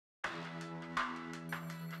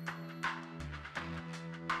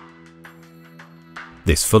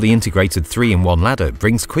This fully integrated 3-in-1 ladder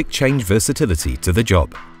brings quick change versatility to the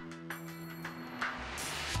job.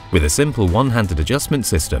 With a simple one-handed adjustment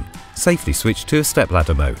system, safely switch to a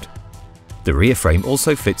stepladder mode. The rear frame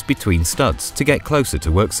also fits between studs to get closer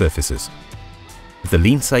to work surfaces. The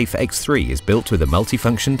LEANSAFE X3 is built with a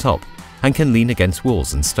multifunction top and can lean against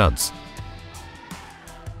walls and studs.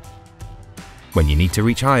 When you need to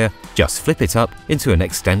reach higher, just flip it up into an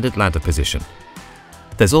extended ladder position.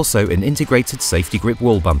 There's also an integrated safety grip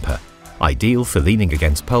wall bumper, ideal for leaning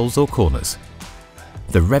against poles or corners.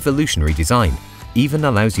 The revolutionary design even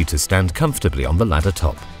allows you to stand comfortably on the ladder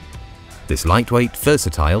top. This lightweight,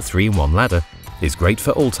 versatile 3-in-1 ladder is great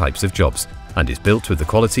for all types of jobs and is built with the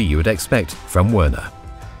quality you would expect from Werner.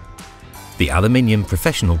 The Aluminium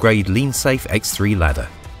professional-grade LEANSAFE X3 ladder.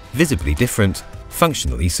 Visibly different,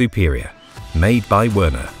 functionally superior. Made by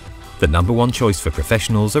Werner, the #1 choice for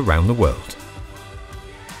professionals around the world.